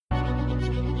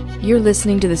You're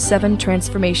listening to the Seven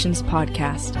Transformations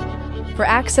podcast. For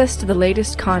access to the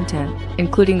latest content,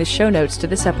 including the show notes to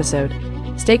this episode,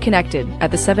 stay connected at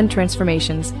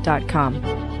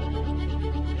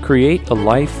the7transformations.com. Create a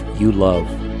life you love.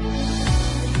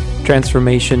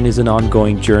 Transformation is an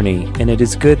ongoing journey, and it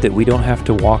is good that we don't have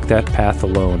to walk that path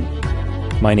alone.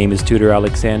 My name is Tudor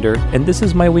Alexander, and this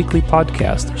is my weekly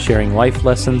podcast, sharing life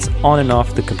lessons on and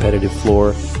off the competitive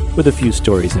floor, with a few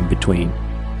stories in between.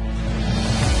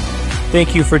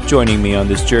 Thank you for joining me on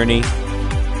this journey.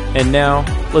 And now,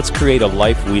 let's create a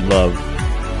life we love.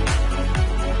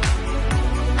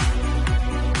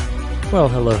 Well,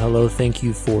 hello. Thank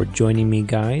you for joining me,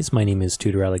 guys. My name is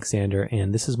Tudor Alexander,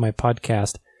 and this is my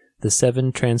podcast, The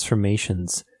Seven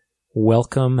Transformations.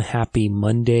 Welcome. Happy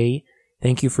Monday.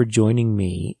 Thank you for joining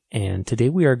me. And today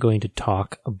we are going to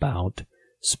talk about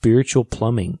spiritual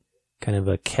plumbing, kind of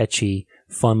a catchy,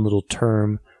 fun little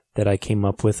term that I came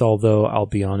up with, although I'll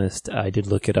be honest, I did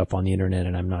look it up on the internet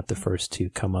and I'm not the first to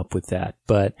come up with that.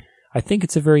 But I think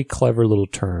it's a very clever little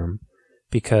term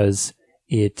because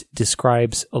it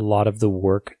describes a lot of the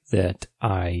work that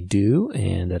I do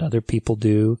and that other people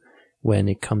do when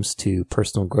it comes to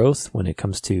personal growth, when it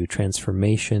comes to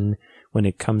transformation, when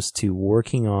it comes to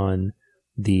working on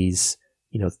these,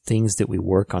 things that we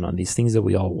work on these things that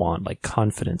we all want, like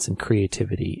confidence and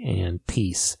creativity and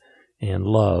peace and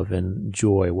love and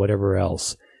joy, whatever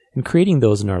else, and creating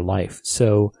those in our life.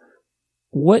 So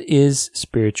what is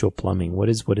spiritual plumbing? What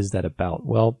is that about?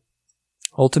 Well,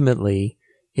 ultimately,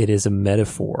 it is a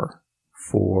metaphor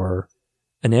for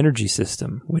an energy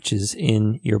system, which is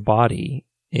in your body.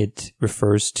 It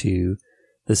refers to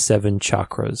the seven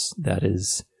chakras. That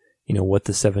is, what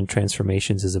the Seven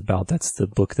Transformations is about. That's the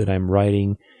book that I'm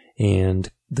writing, and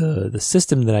the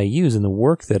system that I use and the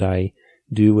work that I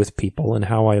do with people and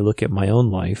how I look at my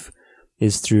own life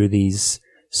is through these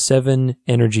seven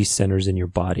energy centers in your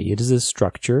body. It is a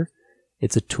structure.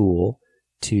 It's a tool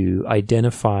to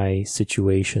identify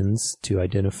situations, to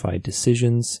identify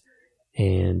decisions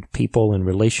and people and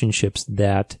relationships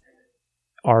that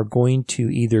are going to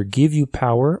either give you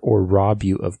power or rob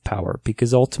you of power,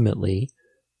 because ultimately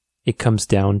it comes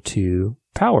down to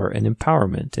power and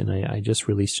empowerment. And I just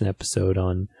released an episode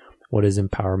on what is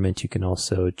empowerment. You can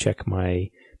also check my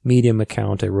Medium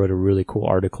account. I wrote a really cool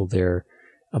article there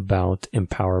about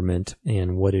empowerment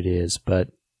and what it is. But,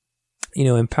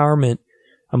 empowerment,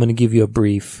 I'm going to give you a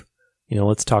brief,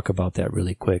 let's talk about that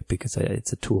really quick because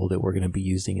it's a tool that we're going to be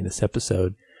using in this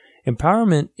episode.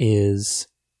 Empowerment is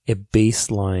a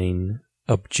baseline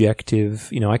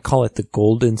objective, I call it the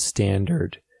golden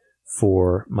standard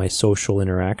for my social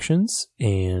interactions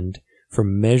and for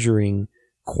measuring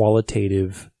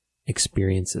qualitative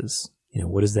experiences.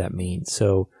 What does that mean?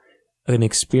 So an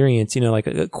experience, like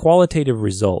a qualitative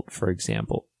result, for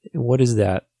example, what does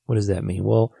that mean?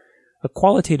 Well, a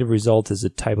qualitative result is a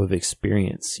type of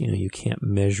experience. You can't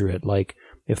measure it. Like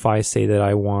if I say that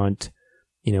I want,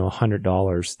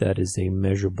 $100, that is a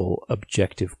measurable,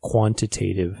 objective,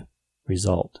 quantitative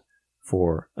result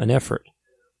for an effort.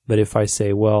 But if I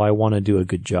say, well, I want to do a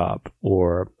good job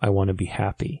or I want to be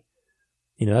happy,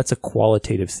 that's a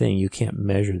qualitative thing. You can't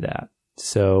measure that.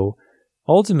 So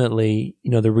ultimately,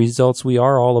 the results, we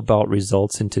are all about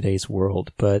results in today's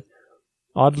world. But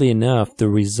oddly enough, the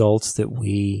results that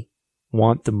we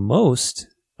want the most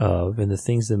of and the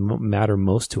things that matter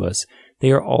most to us,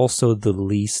 they are also the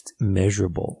least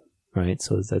measurable, right?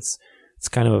 So it's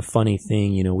kind of a funny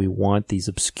thing. We want these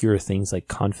obscure things like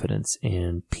confidence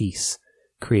and peace,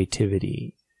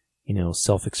 creativity,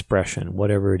 self-expression,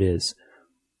 whatever it is.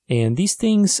 And these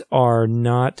things are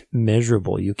not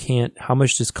measurable. You can't, how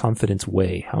much does confidence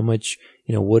weigh? How much,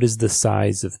 what is the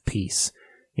size of peace?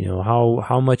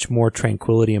 How much more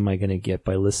tranquility am I going to get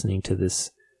by listening to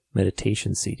this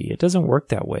meditation CD? It doesn't work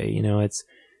that way.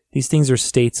 These things are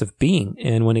states of being.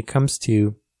 And when it comes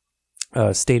to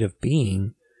a state of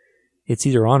being, it's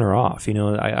either on or off.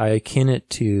 I akin it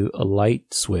to a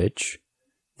light switch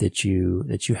that you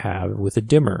have with a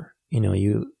dimmer.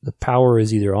 The power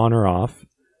is either on or off.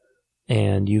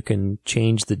 And you can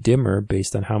change the dimmer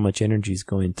based on how much energy is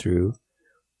going through,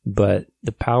 but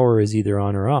the power is either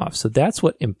on or off. So that's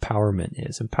what empowerment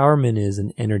is. Empowerment is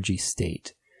an energy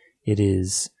state. It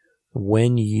is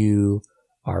when you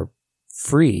are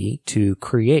free to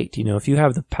create. If you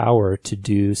have the power to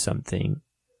do something,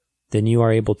 then you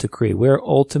are able to create. We're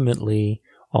ultimately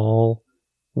all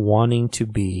wanting to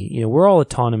be, we're all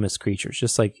autonomous creatures,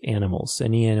 just like animals.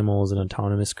 Any animal is an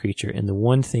autonomous creature. And the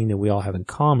one thing that we all have in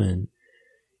common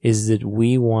is that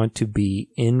we want to be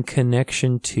in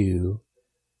connection to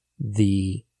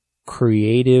the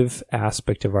creative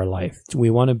aspect of our life. We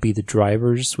want to be the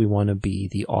drivers. We want to be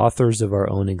the authors of our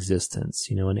own existence.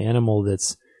 An animal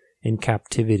that's in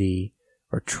captivity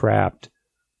or trapped,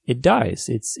 it dies.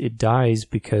 It dies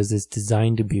because it's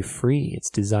designed to be free. It's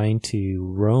designed to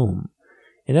roam.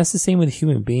 And that's the same with a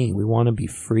human being. We want to be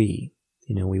free.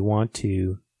 We want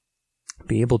to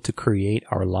be able to create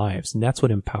our lives. And that's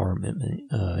what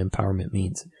empowerment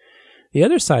means. The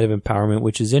other side of empowerment,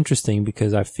 which is interesting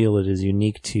because I feel it is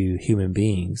unique to human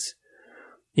beings,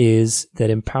 is that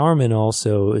empowerment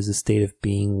also is a state of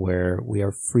being where we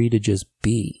are free to just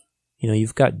be.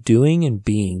 You've got doing and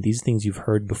being, these things you've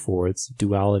heard before. It's the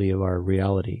duality of our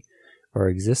reality, our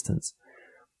existence.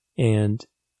 And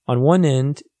on one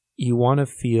end, you want to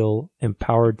feel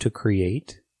empowered to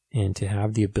create and to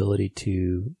have the ability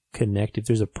to connect. If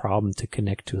there's a problem, to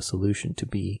connect to a solution, to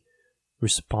be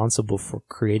responsible for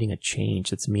creating a change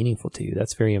that's meaningful to you.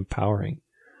 That's very empowering.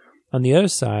 On the other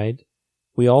side,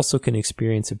 we also can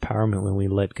experience empowerment when we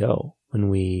let go. When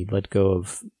we let go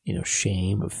of,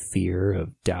 shame, of fear, of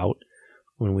doubt.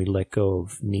 When we let go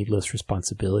of needless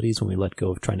responsibilities. When we let go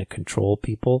of trying to control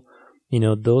people.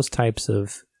 Those types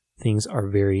of things are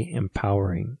very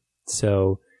empowering.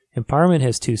 So empowerment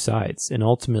has two sides. And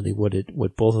ultimately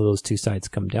what both of those two sides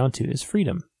come down to is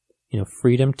freedom.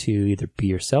 Freedom to either be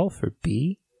yourself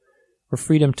or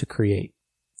freedom to create.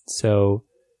 So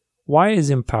why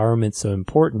is empowerment so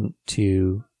important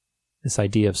to this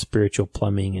idea of spiritual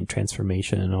plumbing and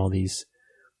transformation and all these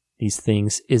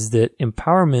things is that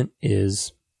empowerment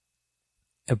is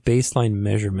a baseline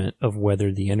measurement of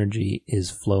whether the energy is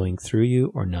flowing through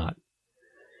you or not.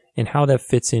 And how that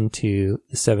fits into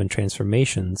the 7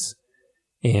 transformations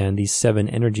and these 7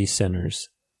 energy centers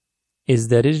is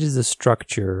that it is a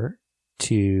structure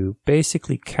to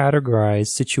basically categorize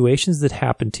situations that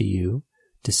happen to you,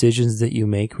 decisions that you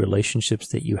make, relationships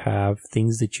that you have,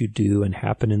 things that you do and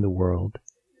happen in the world,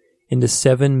 into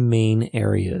 7 main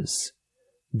areas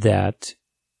that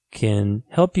can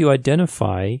help you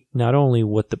identify not only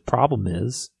what the problem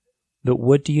is, but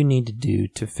what do you need to do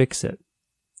to fix it.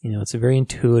 It's a very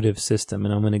intuitive system,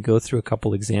 and I'm going to go through a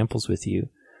couple examples with you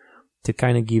to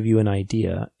kind of give you an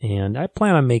idea. And I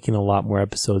plan on making a lot more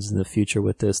episodes in the future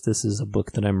with this. This is a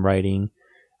book that I'm writing.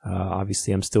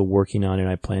 Obviously, I'm still working on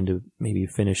it. I plan to maybe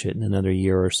finish it in another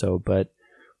year or so, but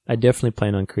I definitely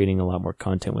plan on creating a lot more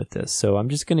content with this. So I'm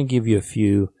just going to give you a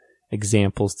few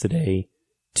examples today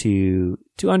to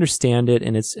understand it.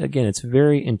 And it's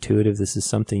very intuitive. This is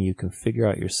something you can figure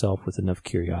out yourself with enough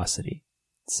curiosity.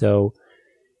 So,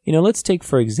 let's take,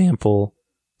 for example,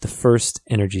 the first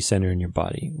energy center in your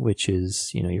body, which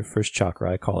is, your first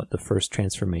chakra. I call it the first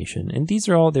transformation. And these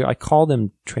are all there. I call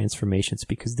them transformations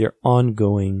because they're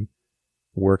ongoing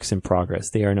works in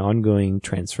progress. They are an ongoing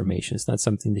transformation. It's not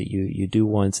something that you do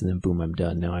once and then boom, I'm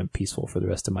done. Now I'm peaceful for the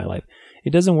rest of my life.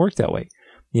 It doesn't work that way.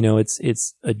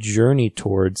 It's a journey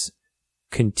towards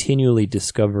continually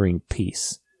discovering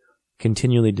peace,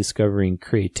 continually discovering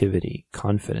creativity,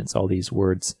 confidence, all these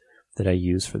words that I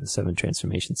use for the 7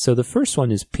 transformations. So the first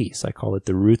one is peace. I call it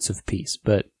the roots of peace,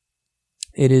 but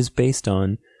it is based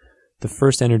on the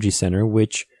first energy center,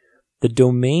 which the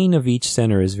domain of each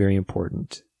center is very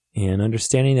important. And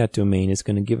understanding that domain is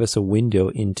going to give us a window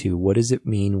into what does it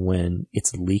mean when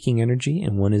it's leaking energy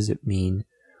and what does it mean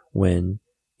when,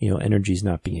 energy is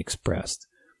not being expressed.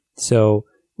 So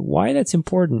why that's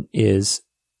important is,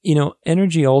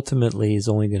 energy ultimately is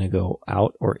only going to go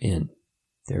out or in.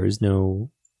 There's no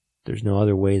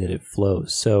other way that it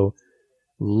flows. So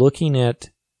looking at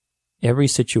every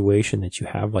situation that you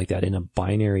have like that in a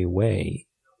binary way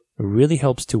really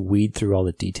helps to weed through all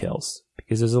the details,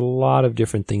 because there's a lot of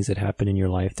different things that happen in your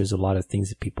life. There's a lot of things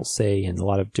that people say and a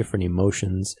lot of different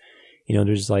emotions.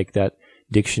 There's like that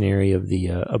dictionary of the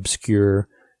obscure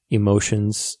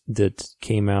emotions that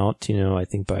came out, I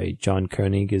think by John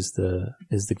Koenig is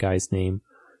the guy's name.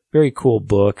 Very cool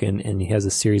book, and he has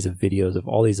a series of videos of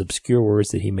all these obscure words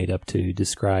that he made up to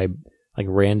describe like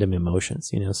random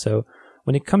emotions, So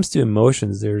when it comes to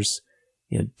emotions, there's,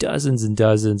 dozens and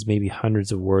dozens, maybe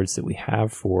hundreds of words that we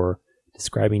have for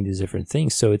describing these different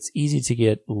things. So it's easy to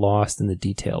get lost in the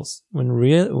details when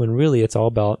really it's all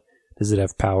about, does it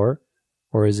have power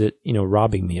or is it,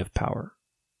 robbing me of power?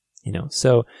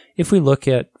 So if we look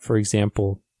at, for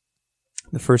example,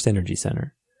 the first energy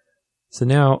center. So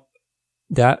now,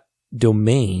 that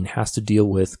domain has to deal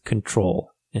with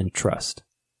control and trust.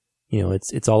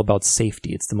 It's all about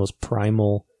safety. It's the most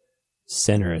primal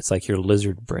center. It's like your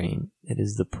lizard brain. It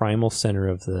is the primal center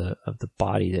of the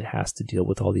body that has to deal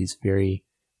with all these very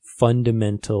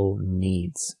fundamental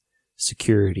needs,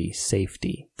 security,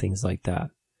 safety, things like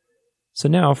that. So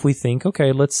now if we think,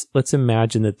 okay, let's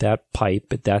imagine that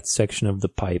pipe, that section of the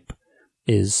pipe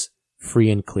is free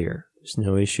and clear. There's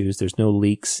no issues. There's no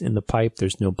leaks in the pipe.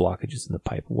 There's no blockages in the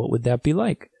pipe. What would that be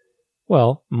like?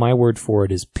 Well, my word for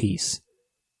it is peace,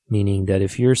 meaning that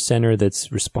if you're a center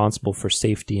that's responsible for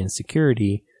safety and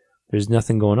security, there's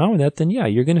nothing going on with that, then yeah,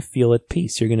 you're going to feel at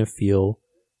peace. You're going to feel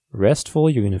restful.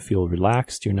 You're going to feel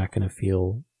relaxed. You're not going to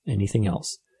feel anything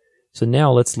else. So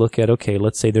now let's look at, okay,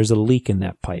 let's say there's a leak in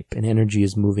that pipe and energy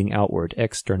is moving outward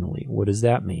externally. What does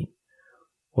that mean?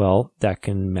 Well, that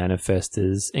can manifest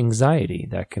as anxiety.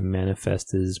 That can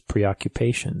manifest as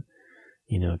preoccupation,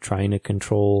 trying to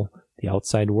control the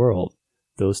outside world.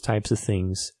 Those types of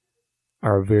things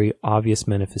are a very obvious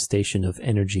manifestation of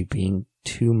energy being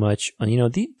too much.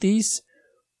 These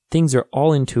things are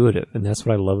all intuitive, and that's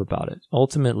what I love about it.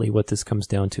 Ultimately, what this comes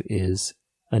down to is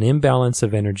an imbalance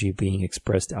of energy being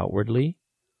expressed outwardly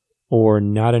or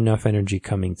not enough energy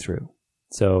coming through.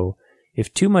 So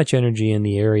if too much energy in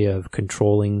the area of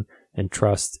controlling and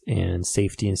trust and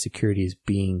safety and security is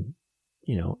being,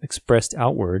 expressed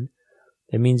outward,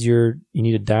 that means you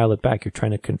need to dial it back. You're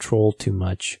trying to control too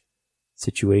much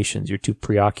situations. You're too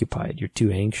preoccupied. You're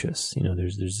too anxious.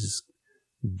 There's this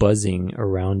buzzing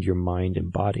around your mind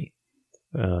and body,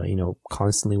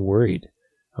 constantly worried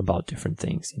about different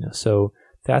things, So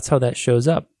that's how that shows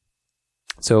up.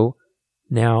 So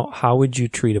now how would you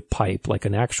treat a pipe, like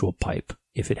an actual pipe,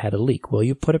 if it had a leak? Well,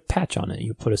 you put a patch on it.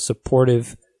 You put a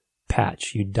supportive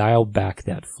patch. You dial back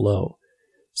that flow.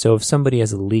 So if somebody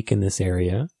has a leak in this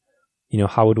area,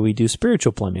 how would we do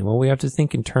spiritual plumbing? Well, we have to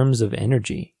think in terms of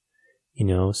energy,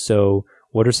 so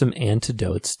what are some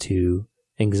antidotes to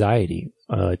anxiety,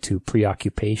 to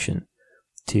preoccupation,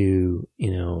 to,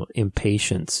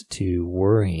 impatience, to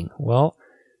worrying? Well,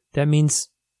 that means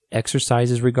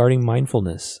exercises regarding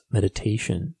mindfulness,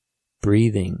 meditation,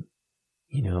 breathing,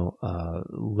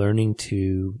 learning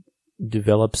to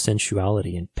develop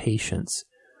sensuality and patience.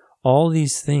 All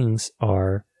these things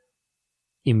are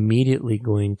immediately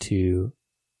going to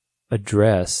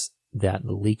address that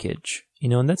leakage,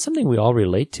 and that's something we all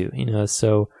relate to,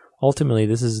 so ultimately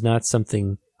this is not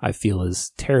something I feel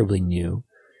is terribly new,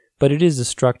 but it is a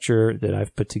structure that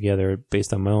I've put together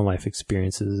based on my own life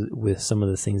experiences with some of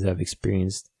the things I've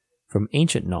experienced from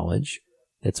ancient knowledge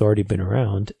that's already been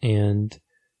around and,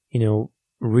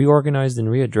 reorganized and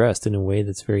readdressed in a way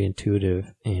that's very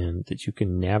intuitive and that you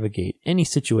can navigate any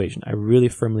situation. I really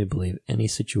firmly believe any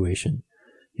situation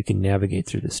you can navigate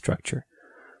through this structure,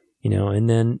 and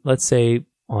then let's say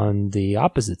on the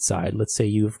opposite side, let's say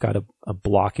you've got a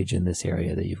blockage in this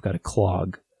area, that you've got a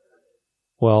clog.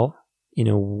 Well,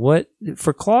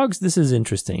 for clogs, this is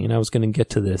interesting, and I was going to get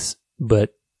to this,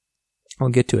 but I'll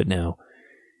get to it now.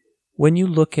 When you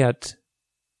look at,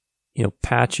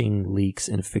 patching leaks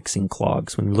and fixing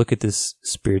clogs, when you look at this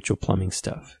spiritual plumbing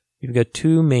stuff, you've got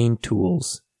two main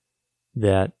tools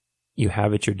that you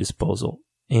have at your disposal,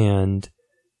 and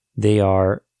they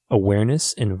are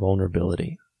awareness and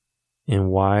vulnerability. And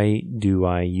why do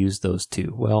I use those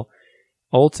two? Well,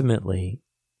 ultimately,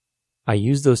 I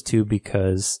use those two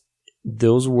because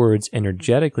those words,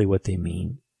 energetically, what they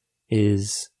mean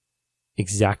is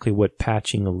exactly what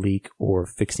patching a leak or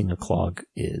fixing a clog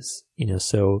is.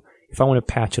 So if I want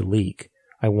to patch a leak,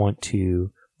 I want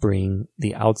to bring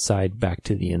the outside back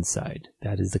to the inside.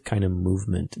 That is the kind of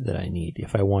movement that I need.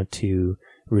 If I want to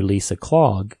release a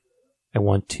clog, I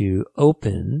want to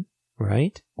open,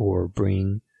 right? Or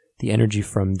bring the energy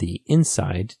from the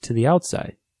inside to the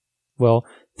outside. Well,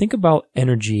 think about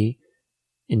energy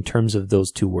in terms of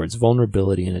those two words,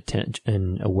 vulnerability and attention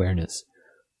and awareness.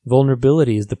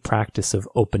 Vulnerability is the practice of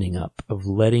opening up, of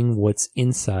letting what's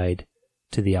inside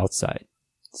to the outside.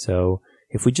 So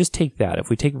if we just take that, if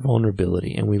we take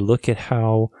vulnerability and we look at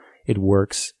how it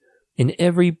works in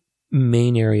every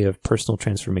main area of personal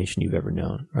transformation you've ever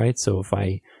known, right? So if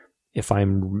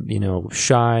I'm,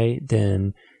 shy,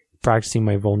 then practicing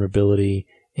my vulnerability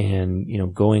and,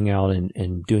 going out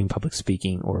and doing public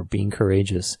speaking or being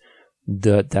courageous,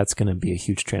 that's going to be a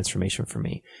huge transformation for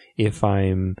me. If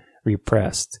I'm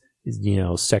repressed,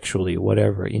 sexually,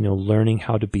 whatever, learning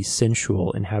how to be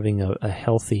sensual and having a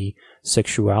healthy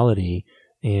sexuality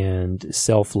and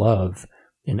self-love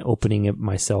and opening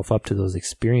myself up to those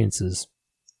experiences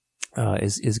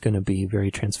is going to be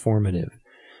very transformative.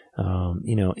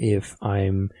 If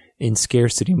I'm in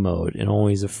scarcity mode and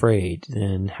always afraid,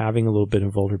 then having a little bit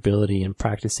of vulnerability and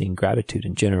practicing gratitude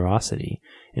and generosity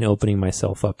and opening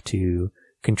myself up to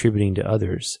contributing to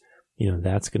others,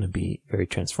 that's going to be very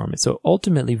transformative. So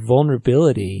ultimately,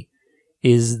 vulnerability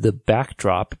is the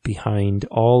backdrop behind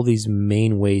all these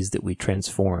main ways that we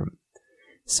transform.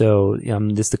 So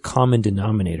this the common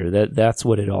denominator. That's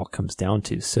what it all comes down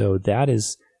to. So that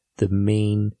is the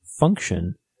main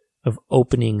function of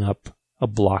opening up a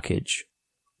blockage.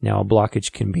 Now, a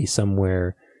blockage can be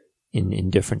somewhere in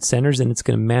different centers, and it's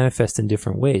going to manifest in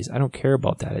different ways. I don't care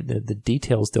about that. The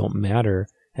details don't matter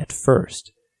at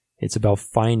first. It's about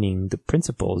finding the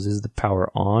principles. Is the power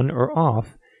on or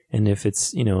off? And if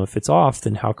it's off,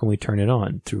 then how can we turn it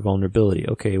on? Through vulnerability.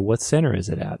 Okay, what center is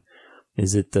it at?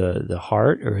 Is it the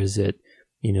heart, or is it,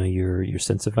 your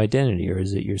sense of identity, or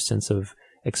is it your sense of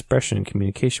expression and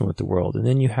communication with the world? And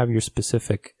then you have your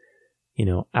specific,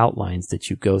 outlines that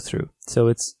you go through. So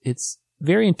it's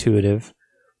very intuitive.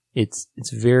 It's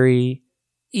very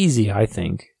easy, I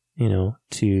think,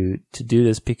 to do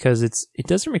this, because it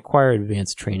doesn't require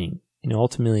advanced training.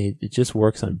 Ultimately it just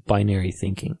works on binary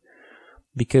thinking.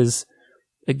 Because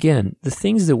again, the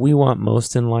things that we want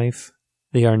most in life,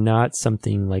 they are not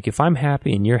something like, if I'm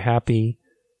happy and you're happy,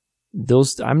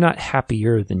 I'm not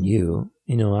happier than you.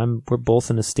 We're both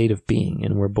in a state of being,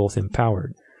 and we're both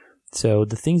empowered. So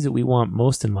the things that we want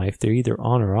most in life, they're either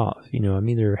on or off. I'm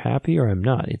either happy or I'm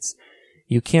not.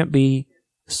 You can't be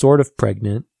sort of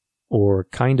pregnant or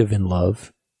kind of in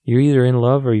love. You're either in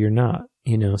love or you're not.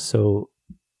 So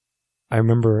I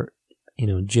remember,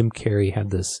 Jim Carrey had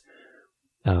this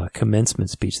commencement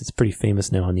speech that's pretty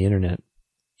famous now on the internet.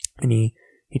 And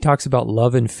he talks about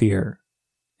love and fear,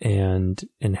 and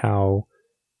how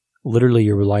literally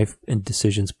your life and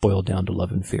decisions boil down to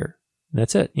love and fear. And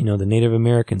that's it. The Native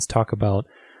Americans talk about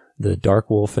the dark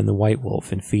wolf and the white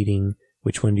wolf, and feeding,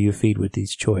 which one do you feed with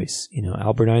each choice?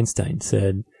 Albert Einstein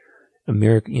said,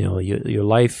 your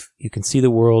life, you can see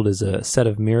the world as a set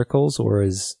of miracles, or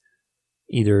as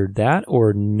either that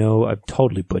or no. I'm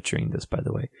totally butchering this, by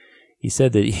the way. He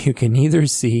said that you can either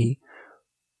see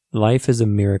life as a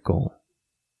miracle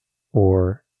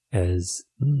or as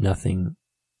nothing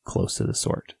close to the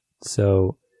sort.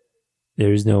 So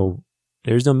there's no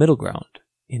middle ground,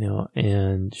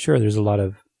 and sure, there's a lot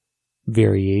of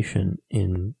variation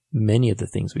in many of the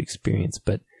things we experience,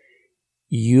 but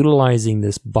utilizing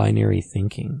this binary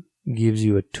thinking gives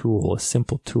you a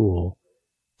simple tool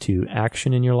to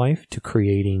action in your life, to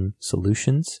creating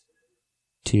solutions,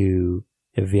 to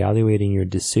evaluating your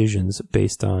decisions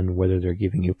based on whether they're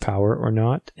giving you power or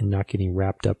not, and not getting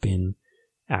wrapped up in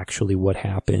actually what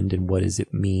happened and what does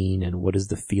it mean and what is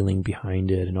the feeling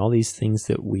behind it, and all these things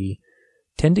that we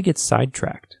tend to get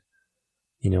sidetracked.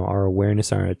 Our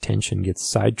awareness, our attention gets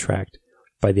sidetracked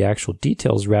by the actual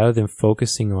details rather than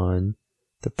focusing on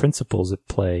the principles at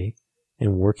play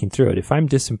and working through it. If I'm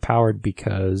disempowered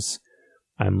because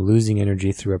I'm losing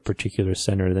energy through a particular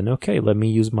center, then okay, let me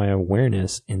use my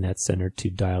awareness in that center to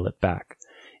dial it back.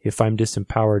 If I'm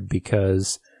disempowered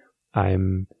because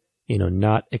I'm,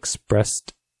 not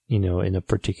expressed, in a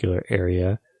particular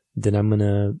area, then I'm going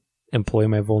to employ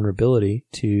my vulnerability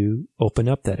to open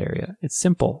up that area. It's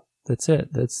simple. That's it.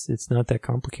 It's not that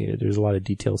complicated. There's a lot of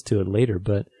details to it later,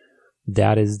 but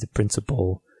that is the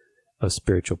principle of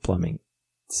spiritual plumbing.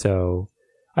 So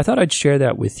I thought I'd share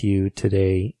that with you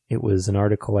today. It was an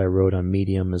article I wrote on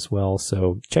Medium as well,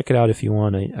 so check it out if you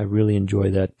want. I really enjoy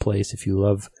that place. If you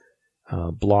love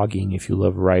blogging, if you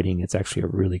love writing, it's actually a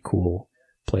really cool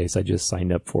place. I just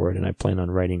signed up for it, and I plan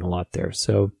on writing a lot there.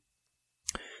 So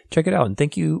check it out, and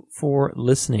thank you for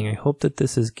listening. I hope that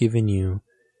this has given you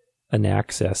an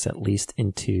access at least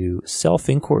into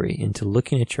self-inquiry, into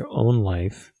looking at your own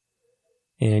life.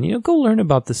 And, go learn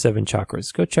about the 7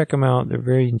 chakras. Go check them out. They're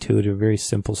very intuitive, very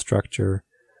simple structure.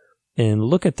 And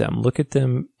look at them. Look at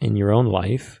them in your own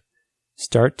life.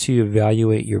 Start to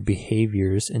evaluate your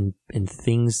behaviors and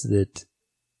things that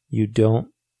you don't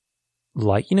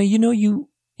like. You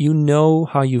know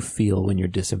how you feel when you're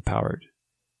disempowered.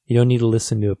 You don't need to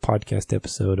listen to a podcast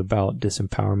episode about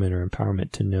disempowerment or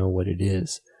empowerment to know what it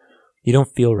is. You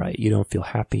don't feel right. You don't feel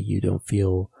happy. You don't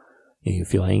feel, you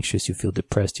feel anxious. You feel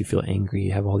depressed. You feel angry.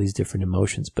 You have all these different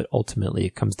emotions, but ultimately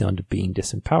it comes down to being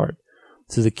disempowered.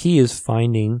 So the key is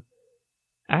finding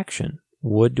action.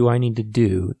 What do I need to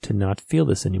do to not feel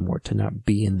this anymore, to not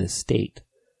be in this state?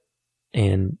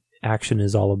 And action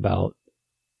is all about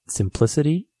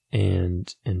simplicity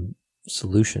and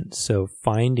solutions. So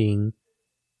finding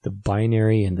the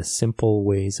binary and the simple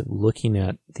ways of looking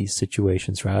at these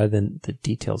situations rather than the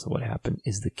details of what happened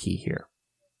is the key here.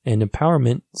 And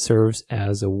empowerment serves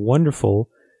as a wonderful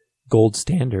gold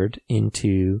standard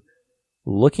into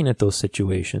looking at those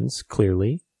situations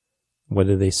clearly,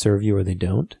 whether they serve you or they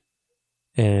don't,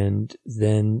 and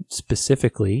then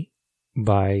specifically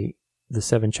by the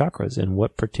 7 chakras and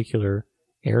what particular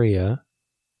area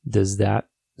does that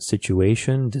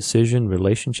situation, decision,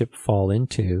 relationship fall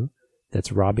into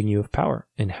that's robbing you of power,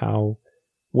 and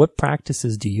what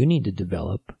practices do you need to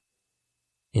develop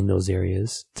in those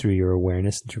areas through your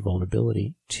awareness and your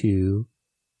vulnerability to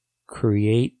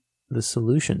create the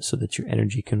solution so that your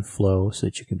energy can flow, so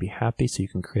that you can be happy, so you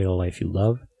can create a life you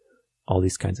love, all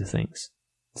these kinds of things.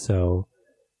 So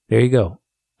there you go.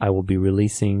 I will be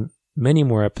releasing many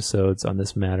more episodes on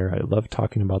this matter. I love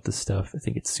talking about this stuff. I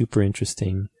think it's super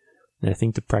interesting. And I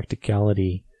think the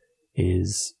practicality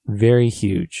is very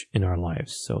huge in our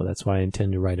lives. So that's why I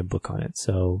intend to write a book on it.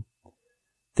 So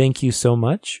thank you so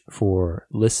much for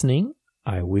listening.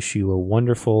 I wish you a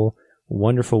wonderful,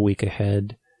 wonderful week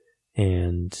ahead.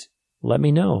 And let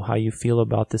me know how you feel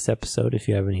about this episode. If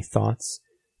you have any thoughts,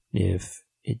 if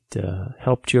it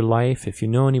helped your life, if you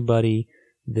know anybody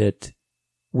that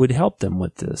would help them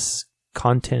with this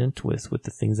content, with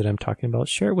the things that I'm talking about,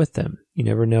 share it with them. You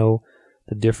never know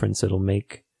the difference it'll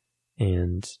make.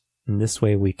 And in this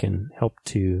way, we can help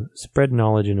to spread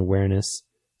knowledge and awareness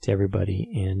to everybody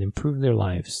and improve their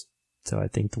lives. So I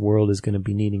think the world is going to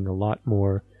be needing a lot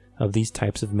more of these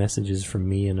types of messages from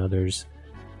me and others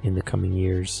in the coming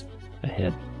years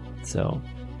ahead. So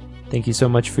thank you so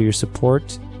much for your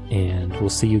support, and we'll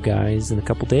see you guys in a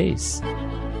couple days.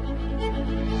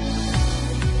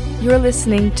 You're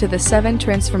listening to the 7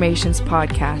 Transformations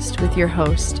podcast with your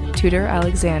host, Tudor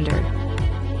Alexander.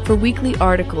 For weekly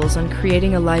articles on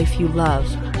creating a life you love,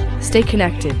 stay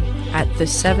connected at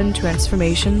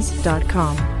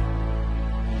the7transformations.com.